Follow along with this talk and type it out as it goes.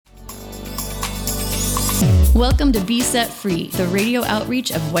Welcome to Be Set Free, the radio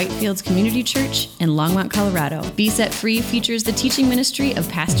outreach of Whitefields Community Church in Longmont, Colorado. Be Set Free features the teaching ministry of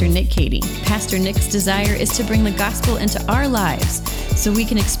Pastor Nick Cady. Pastor Nick's desire is to bring the gospel into our lives so we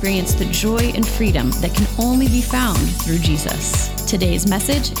can experience the joy and freedom that can only be found through Jesus. Today's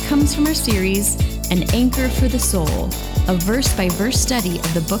message comes from our series, An Anchor for the Soul, a verse-by-verse study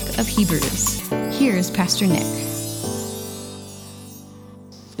of the book of Hebrews. Here's Pastor Nick.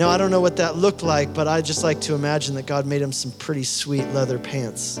 Now, I don't know what that looked like, but I just like to imagine that God made him some pretty sweet leather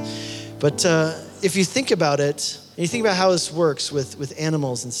pants. But if you think about it, and you think about how this works with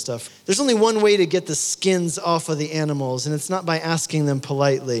animals and stuff, there's only one way to get the skins off of the animals, and it's not by asking them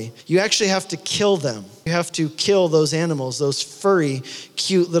politely. You actually have to kill them. You have to kill those animals, those furry,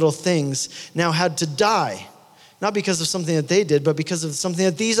 cute little things now had to die. Not because of something that they did, but because of something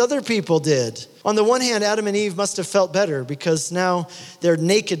that these other people did. On the one hand, Adam and Eve must have felt better because now their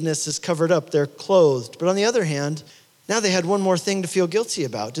nakedness is covered up, they're clothed. But on the other hand, now they had one more thing to feel guilty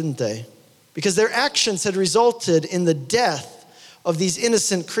about, didn't they? Because their actions had resulted in the death of these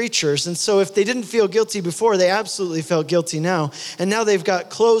innocent creatures. And so if they didn't feel guilty before, they absolutely felt guilty now. And now they've got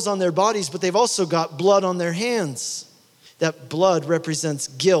clothes on their bodies, but they've also got blood on their hands. That blood represents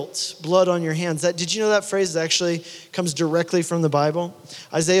guilt, blood on your hands. Did you know that phrase actually comes directly from the Bible?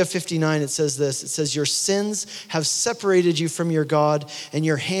 Isaiah 59, it says this. It says, your sins have separated you from your God, and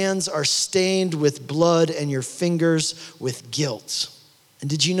your hands are stained with blood and your fingers with guilt. And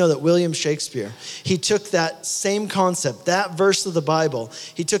did you know that William Shakespeare, he took that same concept, that verse of the Bible,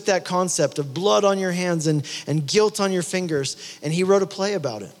 he took that concept of blood on your hands and guilt on your fingers, and he wrote a play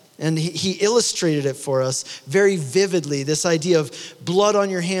about it. And he illustrated it for us very vividly, this idea of blood on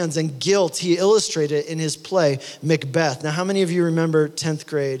your hands and guilt. He illustrated it in his play, Macbeth. Now, how many of you remember 10th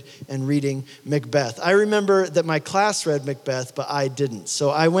grade and reading Macbeth? I remember that my class read Macbeth, but I didn't. So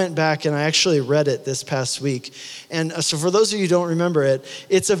I went back and I actually read it this past week. And so for those of you who don't remember it,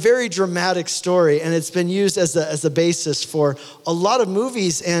 it's a very dramatic story, and it's been used as the basis for a lot of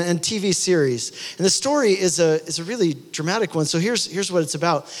movies and TV series. And the story is a really dramatic one. So here's what it's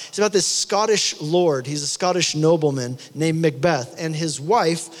about. It's about this Scottish lord. He's a Scottish nobleman named Macbeth and his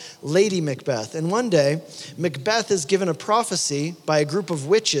wife, Lady Macbeth. And one day, Macbeth is given a prophecy by a group of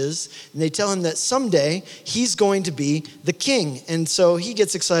witches, and they tell him that someday he's going to be the king. And so he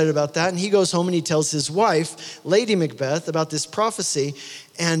gets excited about that, and he goes home and he tells his wife, Lady Macbeth, about this prophecy,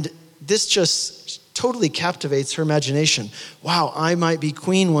 and this just totally captivates her imagination. Wow, I might be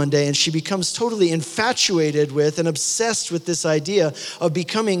queen one day. And she becomes totally infatuated with and obsessed with this idea of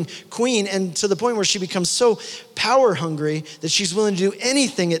becoming queen, and to the point where she becomes so power hungry that she's willing to do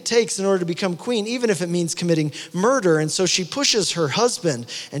anything it takes in order to become queen, even if it means committing murder. And so she pushes her husband,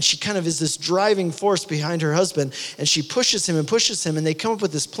 and she kind of is this driving force behind her husband, and she pushes him, and they come up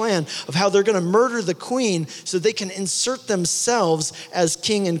with this plan of how they're going to murder the queen so they can insert themselves as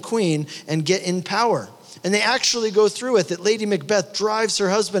king and queen and get in power. And they actually go through with it. Lady Macbeth drives her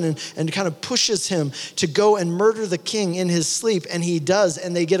husband and kind of pushes him to go and murder the king in his sleep. And he does,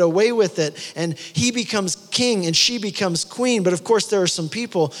 and they get away with it. And he becomes king and she becomes queen. But of course, there are some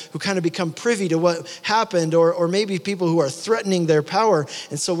people who kind of become privy to what happened, or maybe people who are threatening their power.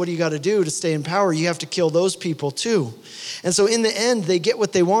 And so what do you got to do to stay in power? You have to kill those people too. And so in the end, they get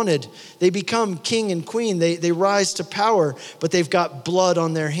what they wanted. They become king and queen. They rise to power, but they've got blood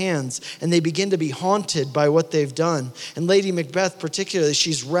on their hands, and they begin to be haunted by what they've done. And Lady Macbeth particularly,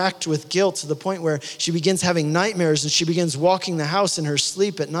 she's racked with guilt to the point where she begins having nightmares, and she begins walking the house in her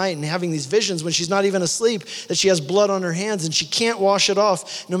sleep at night and having these visions when she's not even asleep that she has blood on her hands and she can't wash it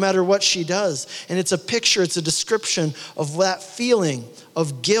off no matter what she does. And it's a picture, it's a description of that feeling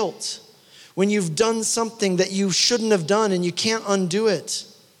of guilt when you've done something that you shouldn't have done and you can't undo it.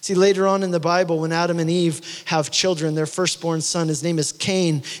 See, later on in the Bible, when Adam and Eve have children, their firstborn son, his name is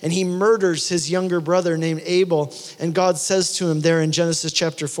Cain, and he murders his younger brother named Abel. And God says to him there in Genesis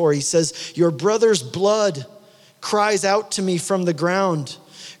chapter 4, he says, your brother's blood cries out to me from the ground.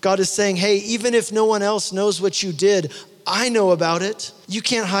 God is saying, hey, even if no one else knows what you did, I know about it. You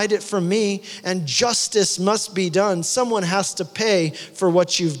can't hide it from me, and justice must be done. Someone has to pay for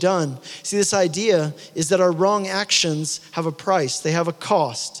what you've done. See, this idea is that our wrong actions have a price. They have a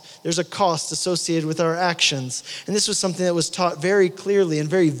cost. There's a cost associated with our actions. And this was something that was taught very clearly and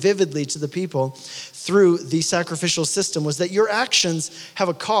very vividly to the people through the sacrificial system, was that your actions have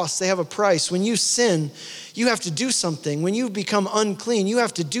a cost. They have a price. When you sin, you have to do something. When you become unclean, you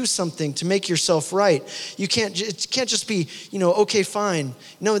have to do something to make yourself right. It can't just be, okay, fine.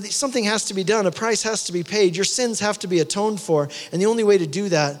 No, something has to be done. A price has to be paid. Your sins have to be atoned for. And the only way to do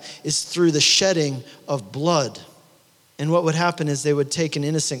that is through the shedding of blood. And what would happen is they would take an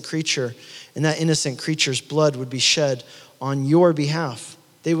innocent creature, and that innocent creature's blood would be shed on your behalf.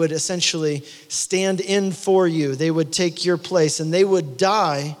 They would essentially stand in for you. They would take your place, and they would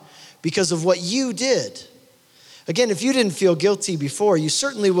die because of what you did. Again, if you didn't feel guilty before, you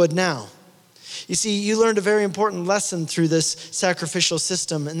certainly would now. You see, you learned a very important lesson through this sacrificial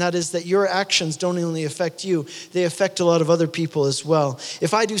system, and that is that your actions don't only affect you, they affect a lot of other people as well.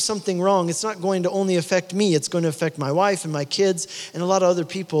 If I do something wrong, it's not going to only affect me, it's going to affect my wife and my kids and a lot of other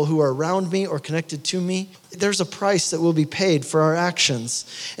people who are around me or connected to me. There's a price that will be paid for our actions.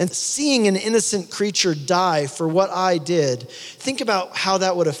 And seeing an innocent creature die for what I did, think about how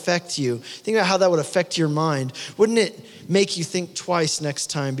that would affect you. Think about how that would affect your mind. Wouldn't it make you think twice next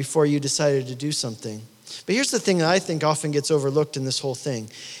time before you decided to do something? But here's the thing that I think often gets overlooked in this whole thing,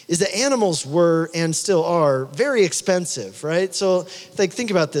 is that animals were and still are very expensive, right? So think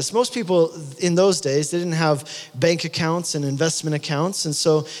about this. Most people in those days, they didn't have bank accounts and investment accounts, and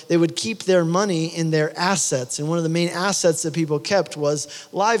so they would keep their money in their assets. And one of the main assets that people kept was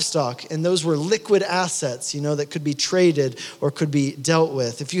livestock, and those were liquid assets, that could be traded or could be dealt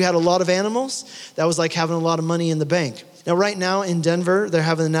with. If you had a lot of animals, that was like having a lot of money in the bank. Now, right now in Denver, they're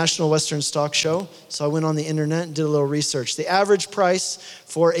having the National Western Stock Show. So I went on the internet and did a little research. The average price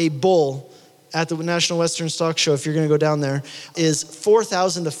for a bull at the National Western Stock Show, if you're going to go down there, is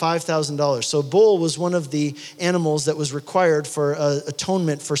 $4,000 to $5,000. So a bull was one of the animals that was required for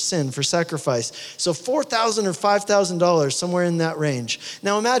atonement for sin, for sacrifice. So $4,000 or $5,000, somewhere in that range.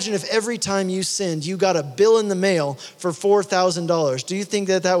 Now imagine if every time you sinned, you got a bill in the mail for $4,000. Do you think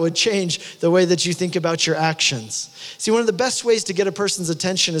that would change the way that you think about your actions? See, one of the best ways to get a person's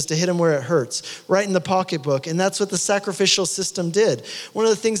attention is to hit them where it hurts, right in the pocketbook. And that's what the sacrificial system did. One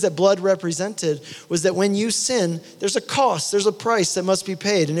of the things that blood represented was that when you sin, there's a cost, there's a price that must be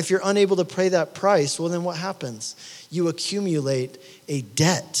paid. And if you're unable to pay that price, well, then what happens? You accumulate a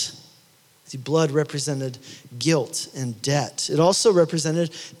debt. See, blood represented guilt and debt. It also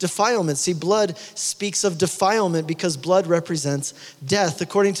represented defilement. See, blood speaks of defilement because blood represents death.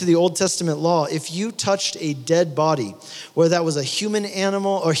 According to the Old Testament law, if you touched a dead body, whether that was a human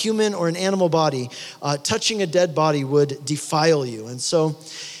or an animal body, touching a dead body would defile you. And so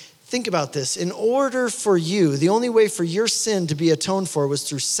think about this. In order for you, the only way for your sin to be atoned for was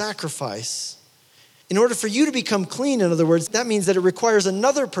through sacrifice. In order for you to become clean, in other words, that means that it requires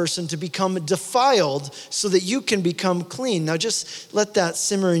another person to become defiled so that you can become clean. Now just let that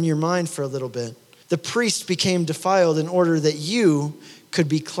simmer in your mind for a little bit. The priest became defiled in order that you could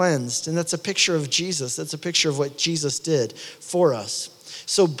be cleansed. And that's a picture of Jesus. That's a picture of what Jesus did for us.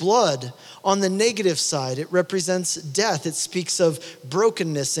 So blood, on the negative side, it represents death. It speaks of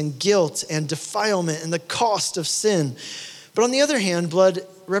brokenness and guilt and defilement and the cost of sin. But on the other hand, blood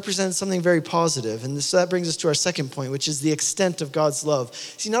represents something very positive. And so that brings us to our second point, which is the extent of God's love.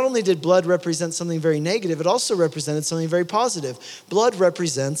 See, not only did blood represent something very negative, it also represented something very positive. Blood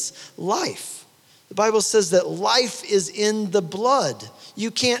represents life. The Bible says that life is in the blood. You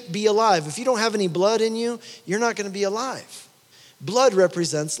can't be alive. If you don't have any blood in you, you're not going to be alive. Blood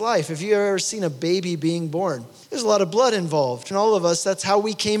represents life. If you've ever seen a baby being born, there's a lot of blood involved. And all of us, that's how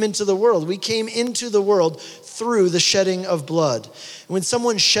we came into the world. We came into the world through the shedding of blood. When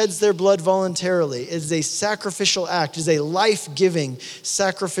someone sheds their blood voluntarily, it is a sacrificial act, it is a life-giving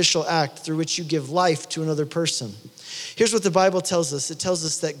sacrificial act through which you give life to another person. Here's what the Bible tells us. It tells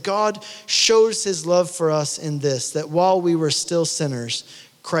us that God shows his love for us in this, that while we were still sinners,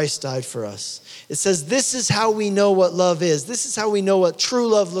 Christ died for us. It says, this is how we know what love is. This is how we know what true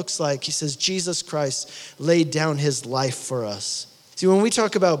love looks like. He says, Jesus Christ laid down his life for us. See, when we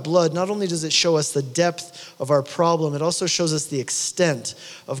talk about blood, not only does it show us the depth of our problem, it also shows us the extent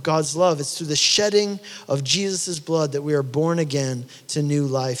of God's love. It's through the shedding of Jesus' blood that we are born again to new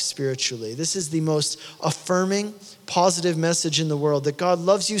life spiritually. This is the most affirming, positive message in the world, that God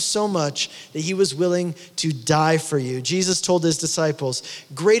loves you so much that he was willing to die for you. Jesus told his disciples,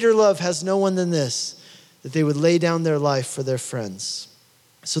 greater love has no one than this, that they would lay down their life for their friends.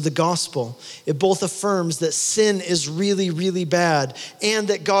 So the gospel, it both affirms that sin is really, really bad and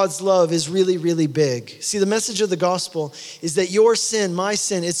that God's love is really, really big. See, the message of the gospel is that your sin, my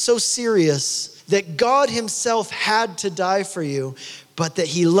sin, it's so serious that God himself had to die for you, but that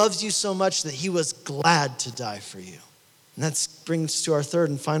he loves you so much that he was glad to die for you. And that brings us to our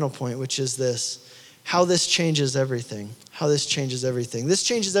third and final point, which is this: how this changes everything. How this changes everything. This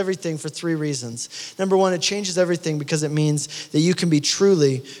changes everything for three reasons. Number one, it changes everything because it means that you can be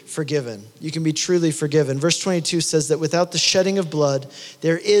truly forgiven. You can be truly forgiven. Verse 22 says that without the shedding of blood,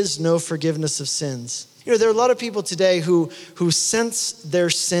 there is no forgiveness of sins. There are a lot of people today who sense their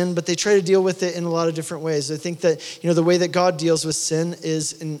sin, but they try to deal with it in a lot of different ways. I think that, the way that God deals with sin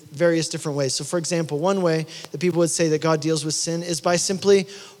is in various different ways. So for example, one way that people would say that God deals with sin is by simply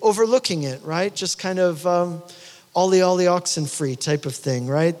overlooking it, right? Just kind of ollie oxen free type of thing,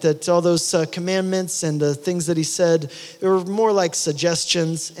 right? That all those commandments and the things that he said, they were more like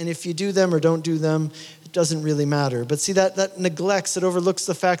suggestions. And if you do them or don't do them, doesn't really matter. But see, that neglects, that overlooks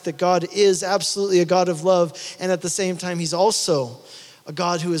the fact that God is absolutely a God of love, and at the same time, he's also a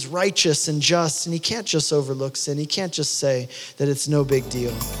God who is righteous and just, and he can't just overlook sin. He can't just say that it's no big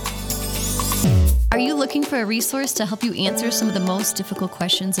deal. Are you looking for a resource to help you answer some of the most difficult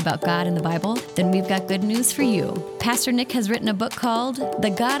questions about God in the Bible? Then we've got good news for you. Pastor Nick has written a book called The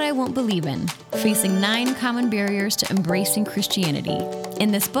God I Won't Believe In, Facing 9 Common Barriers to Embracing Christianity.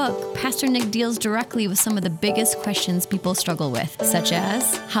 In this book, Pastor Nick deals directly with some of the biggest questions people struggle with, such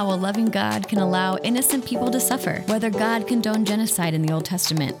as how a loving God can allow innocent people to suffer, whether God condoned genocide in the Old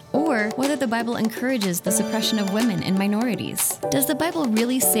Testament, or whether the Bible encourages the suppression of women and minorities. Does the Bible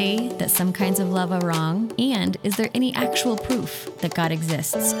really say that some kinds of love are wrong? And is there any actual proof that God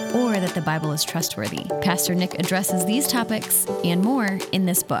exists or that the Bible is trustworthy? Pastor Nick addresses these topics and more in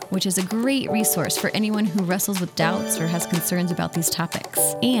this book, which is a great resource for anyone who wrestles with doubts or has concerns about these topics.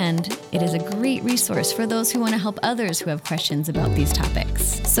 And it is a great resource for those who want to help others who have questions about these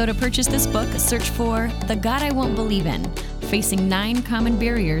topics. So to purchase this book, search for The God I Won't Believe In, Facing 9 Common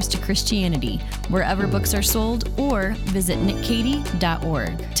Barriers to Christianity, wherever books are sold, or visit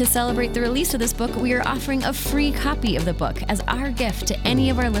nickcady.org. To celebrate the release of this book, we are offering a free copy of the book as our gift to any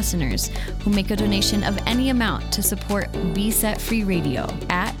of our listeners who make a donation of any amount to support Be Set Free Radio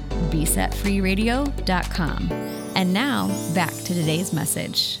at besetfreeradio.com. And now, back to today's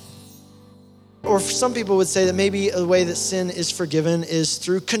message. Or some people would say that maybe a way that sin is forgiven is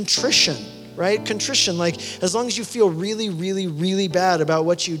through contrition. Right? Contrition, like as long as you feel really, really, really bad about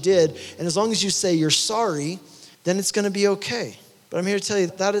what you did, and as long as you say you're sorry, then it's going to be okay. But I'm here to tell you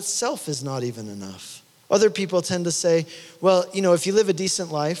that itself is not even enough. Other people tend to say, well, if you live a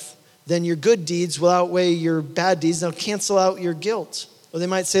decent life, then your good deeds will outweigh your bad deeds. They'll cancel out your guilt. Or they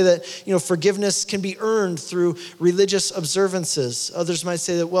might say that, forgiveness can be earned through religious observances. Others might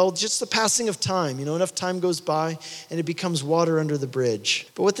say that, well, just the passing of time, enough time goes by and it becomes water under the bridge.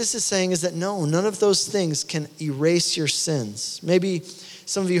 But what this is saying is that no, none of those things can erase your sins. Maybe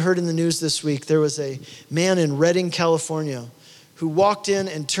some of you heard in the news this week, there was a man in Redding, California, who walked in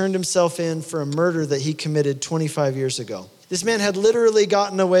and turned himself in for a murder that he committed 25 years ago. This man had literally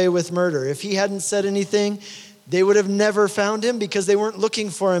gotten away with murder. If he hadn't said anything, they would have never found him because they weren't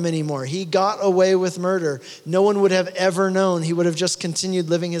looking for him anymore. He got away with murder. No one would have ever known. He would have just continued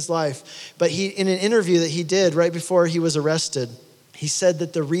living his life. But in an interview that he did right before he was arrested, he said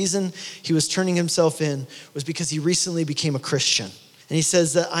that the reason he was turning himself in was because he recently became a Christian. And he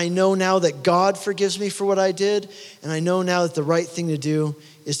says that I know now that God forgives me for what I did, and I know now that the right thing to do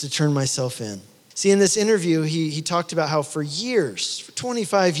is to turn myself in. See, in this interview, he talked about how for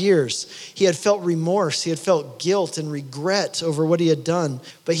 25 years, he had felt remorse, he had felt guilt and regret over what he had done.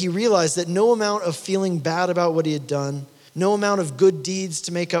 But he realized that no amount of feeling bad about what he had done, no amount of good deeds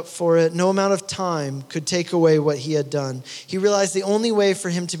to make up for it, no amount of time could take away what he had done. He realized the only way for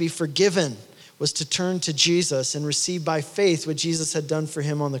him to be forgiven was to turn to Jesus and receive by faith what Jesus had done for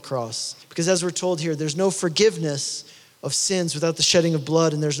him on the cross. Because as we're told here, there's no forgiveness of sins without the shedding of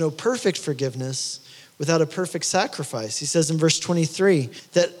blood, and there's no perfect forgiveness without a perfect sacrifice. He says in verse 23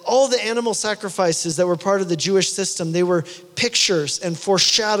 that all the animal sacrifices that were part of the Jewish system, they were pictures and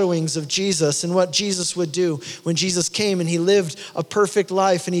foreshadowings of Jesus and what Jesus would do when Jesus came and he lived a perfect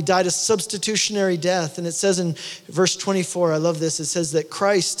life and he died a substitutionary death. And it says in verse 24, I love this, it says that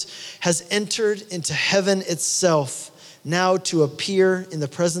Christ has entered into heaven itself now to appear in the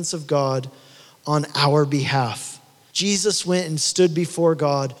presence of God on our behalf. Jesus went and stood before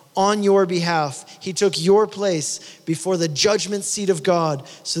God on your behalf. He took your place before the judgment seat of God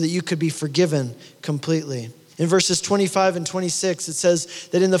so that you could be forgiven completely. In verses 25 and 26, it says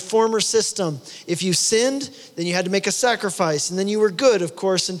that in the former system, if you sinned, then you had to make a sacrifice. And then you were good, of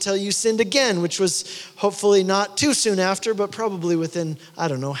course, until you sinned again, which was hopefully not too soon after, but probably within,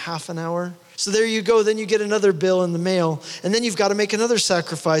 half an hour. So there you go, then you get another bill in the mail, and then you've got to make another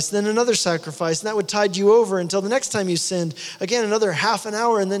sacrifice, then another sacrifice, and that would tide you over until the next time you sinned. Again, another half an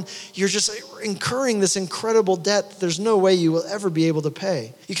hour, and then you're just incurring this incredible debt that there's no way you will ever be able to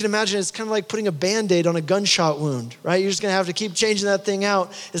pay. You can imagine it's kind of like putting a Band-Aid on a gunshot wound, right? You're just going to have to keep changing that thing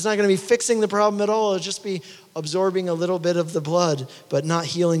out. It's not going to be fixing the problem at all. It'll just be absorbing a little bit of the blood, but not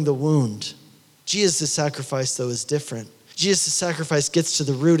healing the wound. Jesus' sacrifice, though, is different. Jesus' sacrifice gets to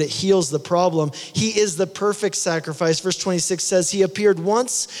the root. It heals the problem. He is the perfect sacrifice. Verse 26 says, he appeared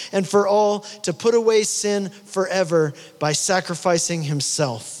once and for all to put away sin forever by sacrificing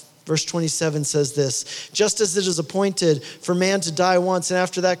himself. Verse 27 says this, just as it is appointed for man to die once, and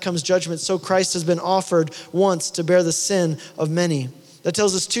after that comes judgment, so Christ has been offered once to bear the sin of many. That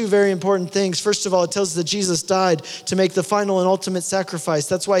tells us two very important things. First of all, it tells us that Jesus died to make the final and ultimate sacrifice.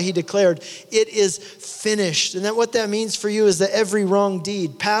 That's why he declared, it is finished. And that what that means for you is that every wrong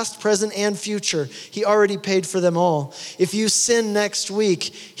deed, past, present, and future, he already paid for them all. If you sin next week,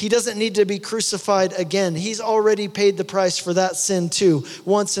 he doesn't need to be crucified again. He's already paid the price for that sin too,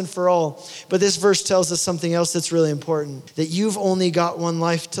 once and for all. But this verse tells us something else that's really important, that you've only got one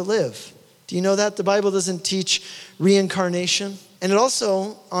life to live. Do you know that? The Bible doesn't teach reincarnation. And it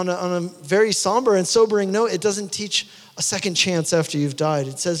also, on a very somber and sobering note, it doesn't teach a second chance after you've died.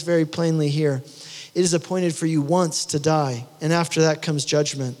 It says very plainly here, it is appointed for you once to die, and after that comes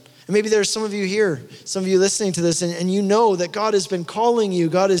judgment. And maybe there's some of you here, some of you listening to this, and you know that God has been calling you,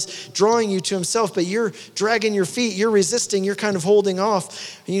 God is drawing you to himself, but you're dragging your feet, you're resisting, you're kind of holding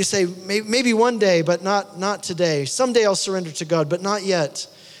off. And you say, maybe one day, but not today. Someday I'll surrender to God, but not yet.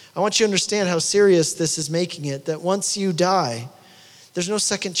 I want you to understand how serious this is making it, that once you die, there's no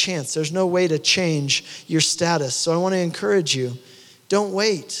second chance. There's no way to change your status. So I want to encourage you, don't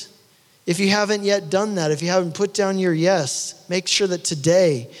wait. If you haven't yet done that, if you haven't put down your yes, make sure that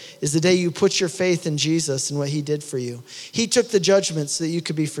today is the day you put your faith in Jesus and what he did for you. He took the judgment so that you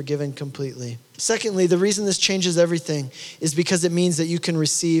could be forgiven completely. Secondly, the reason this changes everything is because it means that you can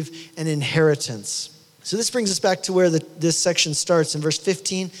receive an inheritance. So this brings us back to where this section starts in verse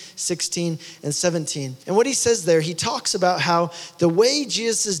 15, 16, and 17. And what he says there, he talks about how the way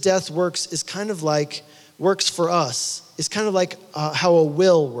Jesus' death works works for us. It's kind of like how a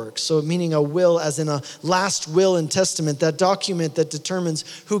will works. So meaning a will as in a last will and testament, that document that determines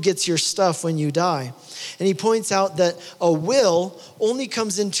who gets your stuff when you die. And he points out that a will only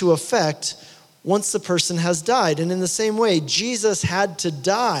comes into effect once the person has died. And in the same way, Jesus had to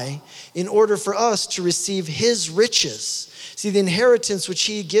die in order for us to receive his riches. See, the inheritance which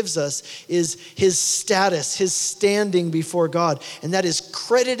he gives us is his status, his standing before God, and that is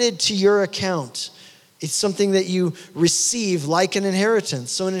credited to your account. It's something that you receive like an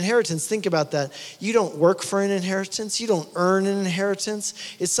inheritance. So an inheritance, think about that. You don't work for an inheritance. You don't earn an inheritance.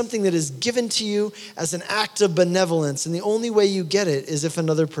 It's something that is given to you as an act of benevolence. And the only way you get it is if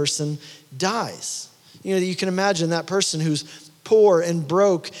another person dies. You know, you can imagine that person who's poor and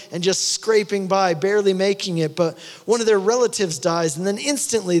broke and just scraping by, barely making it, but one of their relatives dies and then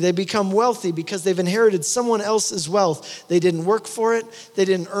instantly they become wealthy because they've inherited someone else's wealth. They didn't work for it. They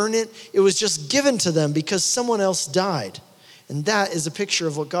didn't earn it. It was just given to them because someone else died. And that is a picture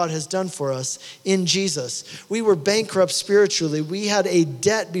of what God has done for us in Jesus. We were bankrupt spiritually. We had a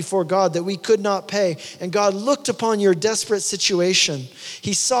debt before God that we could not pay. And God looked upon your desperate situation.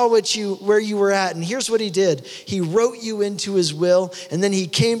 He saw where you were at. And here's what he did. He wrote you into his will. And then he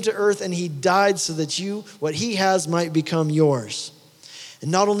came to earth and he died so that what he has might become yours. And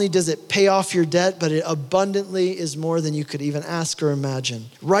not only does it pay off your debt, but it abundantly is more than you could even ask or imagine.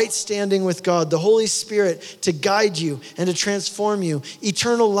 Right standing with God, the Holy Spirit to guide you and to transform you,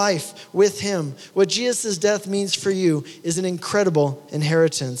 eternal life with him. What Jesus' death means for you is an incredible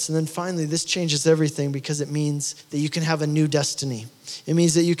inheritance. And then finally, this changes everything because it means that you can have a new destiny. It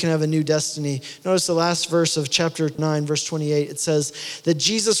means that you can have a new destiny. Notice the last verse of chapter 9, verse 28. It says that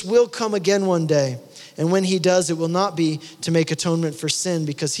Jesus will come again one day. And when he does, it will not be to make atonement for sin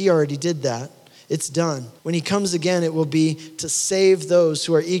because he already did that. It's done. When he comes again, it will be to save those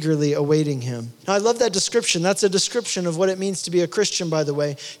who are eagerly awaiting him. Now, I love that description. That's a description of what it means to be a Christian, by the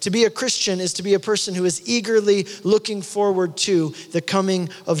way. To be a Christian is to be a person who is eagerly looking forward to the coming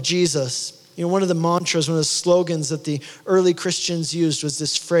of Jesus. You know, one of the mantras, one of the slogans that the early Christians used was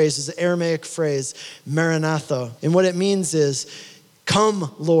this phrase, is the Aramaic phrase, Maranatha. And what it means is,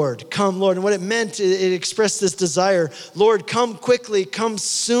 come, Lord, come, Lord. And what it meant, it expressed this desire. Lord, come quickly, come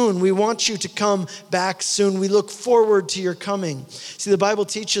soon. We want you to come back soon. We look forward to your coming. See, the Bible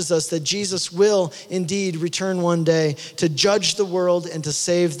teaches us that Jesus will indeed return one day to judge the world and to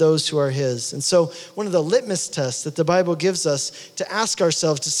save those who are his. And so one of the litmus tests that the Bible gives us to ask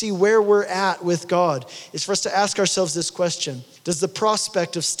ourselves, to see where we're at with God, is for us to ask ourselves this question. Does the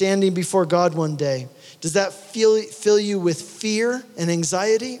prospect of standing before God one day, does that fill you with fear and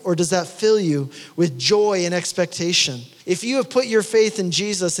anxiety, or does that fill you with joy and expectation? If you have put your faith in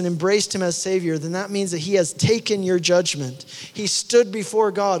Jesus and embraced him as Savior, then that means that he has taken your judgment. He stood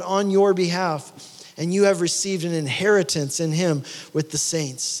before God on your behalf. and you have received an inheritance in him with the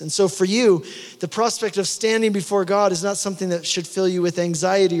saints. And so for you, the prospect of standing before God is not something that should fill you with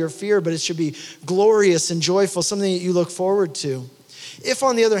anxiety or fear, but it should be glorious and joyful, something that you look forward to. If,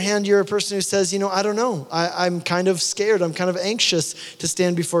 on the other hand, you're a person who says, I don't know, I'm kind of scared, I'm kind of anxious to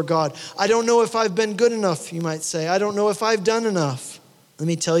stand before God. I don't know if I've been good enough, you might say. I don't know if I've done enough. Let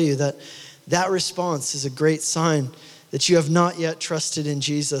me tell you that response is a great sign that you have not yet trusted in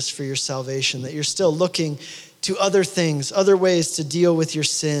Jesus for your salvation, that you're still looking to other things, other ways to deal with your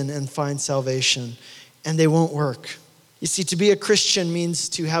sin and find salvation, and they won't work. You see, to be a Christian means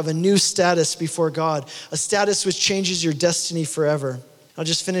to have a new status before God, a status which changes your destiny forever. I'll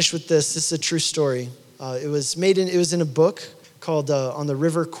just finish with this. This is a true story. It was in a book called On the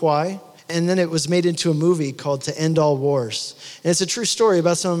River Kwai, and then it was made into a movie called To End All Wars. And it's a true story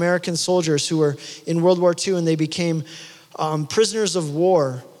about some American soldiers who were in World War II, and they became prisoners of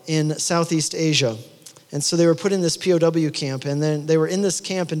war in Southeast Asia. And so they were put in this POW camp, and then they were in this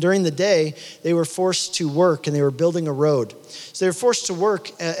camp, and during the day, they were forced to work, and they were building a road. So they were forced to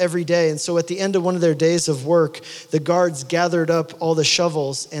work every day, and so at the end of one of their days of work, the guards gathered up all the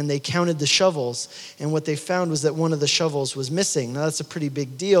shovels, and they counted the shovels, and what they found was that one of the shovels was missing. Now, that's a pretty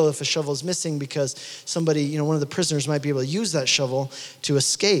big deal if a shovel is missing, because somebody, one of the prisoners might be able to use that shovel to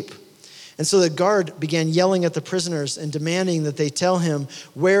escape. And so the guard began yelling at the prisoners and demanding that they tell him,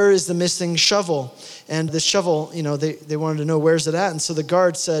 where is the missing shovel? And the shovel, they wanted to know, where's it at? And so the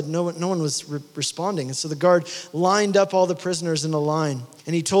guard said, no one was responding. And so the guard lined up all the prisoners in a line.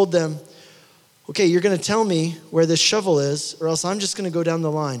 And he told them, okay, you're going to tell me where this shovel is, or else I'm just going to go down the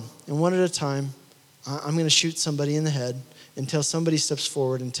line. And one at a time, I'm going to shoot somebody in the head until somebody steps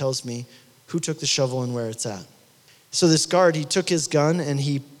forward and tells me who took the shovel and where it's at. So this guard, he took his gun and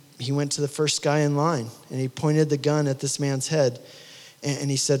he went to the first guy in line, and he pointed the gun at this man's head, and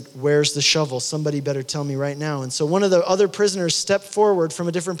he said, where's the shovel? Somebody better tell me right now. And so one of the other prisoners stepped forward from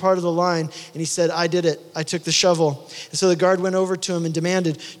a different part of the line, and he said, I did it. I took the shovel. And so the guard went over to him and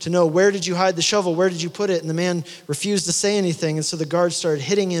demanded to know, where did you hide the shovel? Where did you put it? And the man refused to say anything, and so the guard started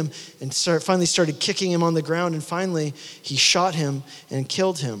hitting him and finally started kicking him on the ground, and finally he shot him and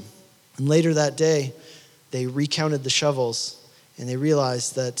killed him. And later that day, they recounted the shovels, and they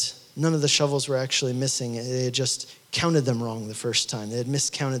realized that none of the shovels were actually missing. They had just counted them wrong the first time. They had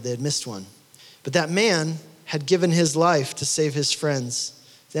miscounted, they had missed one. But that man had given his life to save his friends.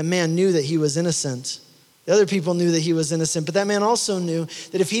 That man knew that he was innocent. The other people knew that he was innocent, but that man also knew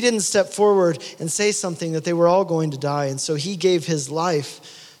that if he didn't step forward and say something, that they were all going to die. And so he gave his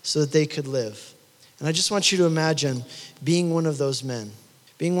life so that they could live. And I just want you to imagine being one of those men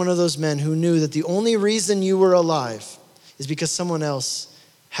who knew that the only reason you were alive is because someone else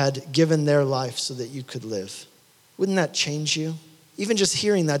had given their life so that you could live. Wouldn't that change you? Even just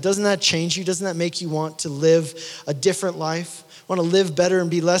hearing that, doesn't that change you? Doesn't that make you want to live a different life? Want to live better and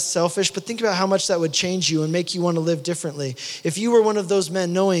be less selfish? But think about how much that would change you and make you want to live differently. If you were one of those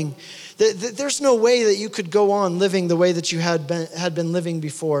men knowing that there's no way that you could go on living the way that you had been living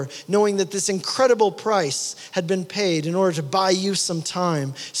before, knowing that this incredible price had been paid in order to buy you some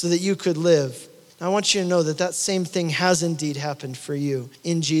time so that you could live. I want you to know that same thing has indeed happened for you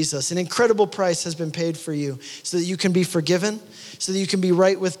in Jesus. An incredible price has been paid for you so that you can be forgiven, so that you can be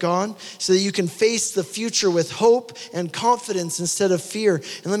right with God, so that you can face the future with hope and confidence instead of fear.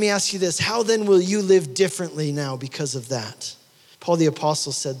 And let me ask you this, how then will you live differently now because of that? Paul the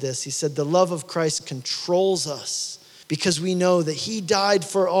Apostle said this. He said, the love of Christ controls us because we know that he died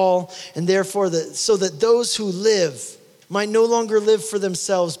for all, and therefore so that those who live might no longer live for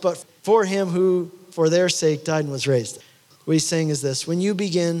themselves, but for him who, for their sake, died and was raised. What he's saying is this: when you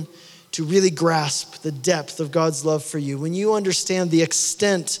begin to really grasp the depth of God's love for you, when you understand the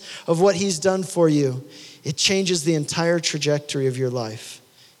extent of what he's done for you, it changes the entire trajectory of your life.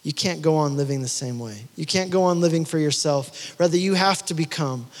 You can't go on living the same way. You can't go on living for yourself. Rather, you have to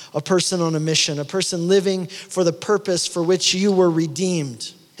become a person on a mission, a person living for the purpose for which you were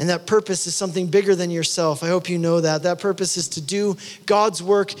redeemed. And that purpose is something bigger than yourself. I hope you know that. That purpose is to do God's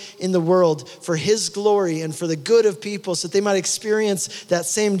work in the world for his glory and for the good of people so that they might experience that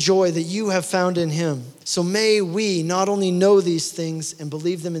same joy that you have found in him. So may we not only know these things and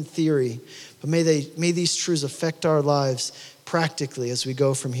believe them in theory, but may these truths affect our lives practically as we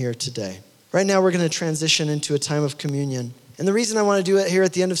go from here today. Right now, we're going to transition into a time of communion. And the reason I want to do it here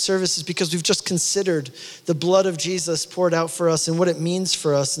at the end of service is because we've just considered the blood of Jesus poured out for us and what it means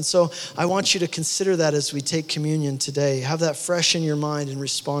for us. And so I want you to consider that as we take communion today. Have that fresh in your mind and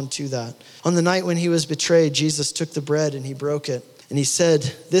respond to that. On the night when he was betrayed, Jesus took the bread and he broke it. And he said,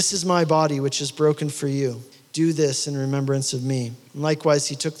 "This is my body, which is broken for you. Do this in remembrance of me." And likewise,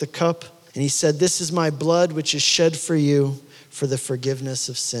 he took the cup And he said, "This is my blood which is shed for you for the forgiveness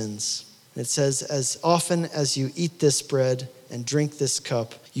of sins." And it says, "As often as you eat this bread and drink this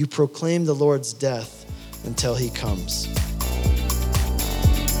cup, you proclaim the Lord's death until he comes."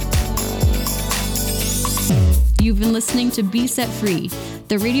 You've been listening to Be Set Free,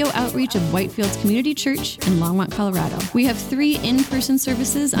 the radio outreach of Whitefields Community Church in Longmont, Colorado. We have 3 in-person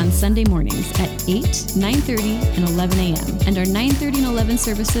services on Sunday mornings at 8, 9:30, and 11 a.m. And our 9:30 and 11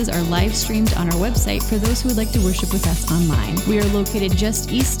 services are live streamed on our website for those who would like to worship with us online. We are located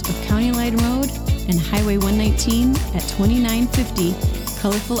just east of County Line Road and Highway 119 at 2950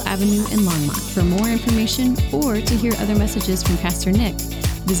 Colorful Avenue in Longmont. For more information or to hear other messages from Pastor Nick,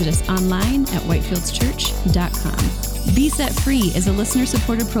 visit us online at whitefieldschurch.com. Be Set Free is a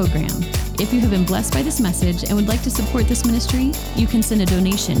listener-supported program. If you have been blessed by this message and would like to support this ministry, you can send a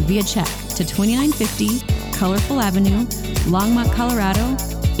donation via check to 2950 Colorful Avenue, Longmont, Colorado,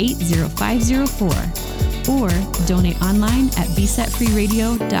 80504, or donate online at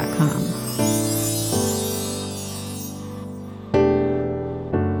besetfreeradio.com.